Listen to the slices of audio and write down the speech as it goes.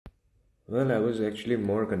Well, I was actually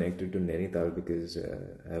more connected to Nainital because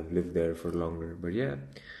I've lived there for longer. But yeah,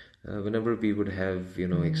 whenever we would have,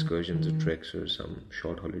 excursions or treks or some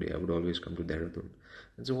short holiday, I would always come to Dehradun.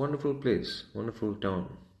 It's a wonderful place, wonderful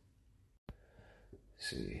town.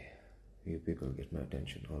 See, you people get my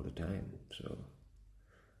attention all the time, so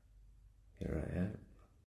here I am.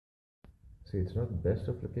 See, it's not the best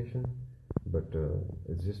of location, but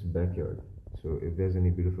it's just backyard. So if there's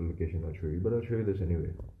any beautiful location, I'll show you. But I'll show you this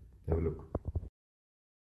anyway. Have a look.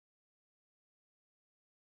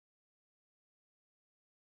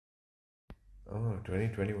 Oh,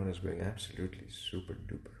 2021 is going absolutely super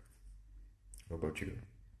duper. How about you?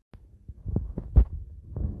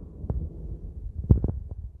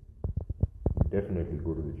 Definitely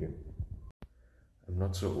go to the gym. I'm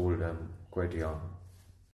not so old, I'm quite young.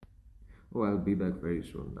 Oh, I'll be back very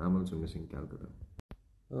soon. I'm also missing Calcutta.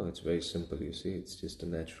 Oh, it's very simple, you see. It's just a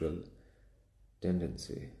natural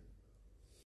tendency.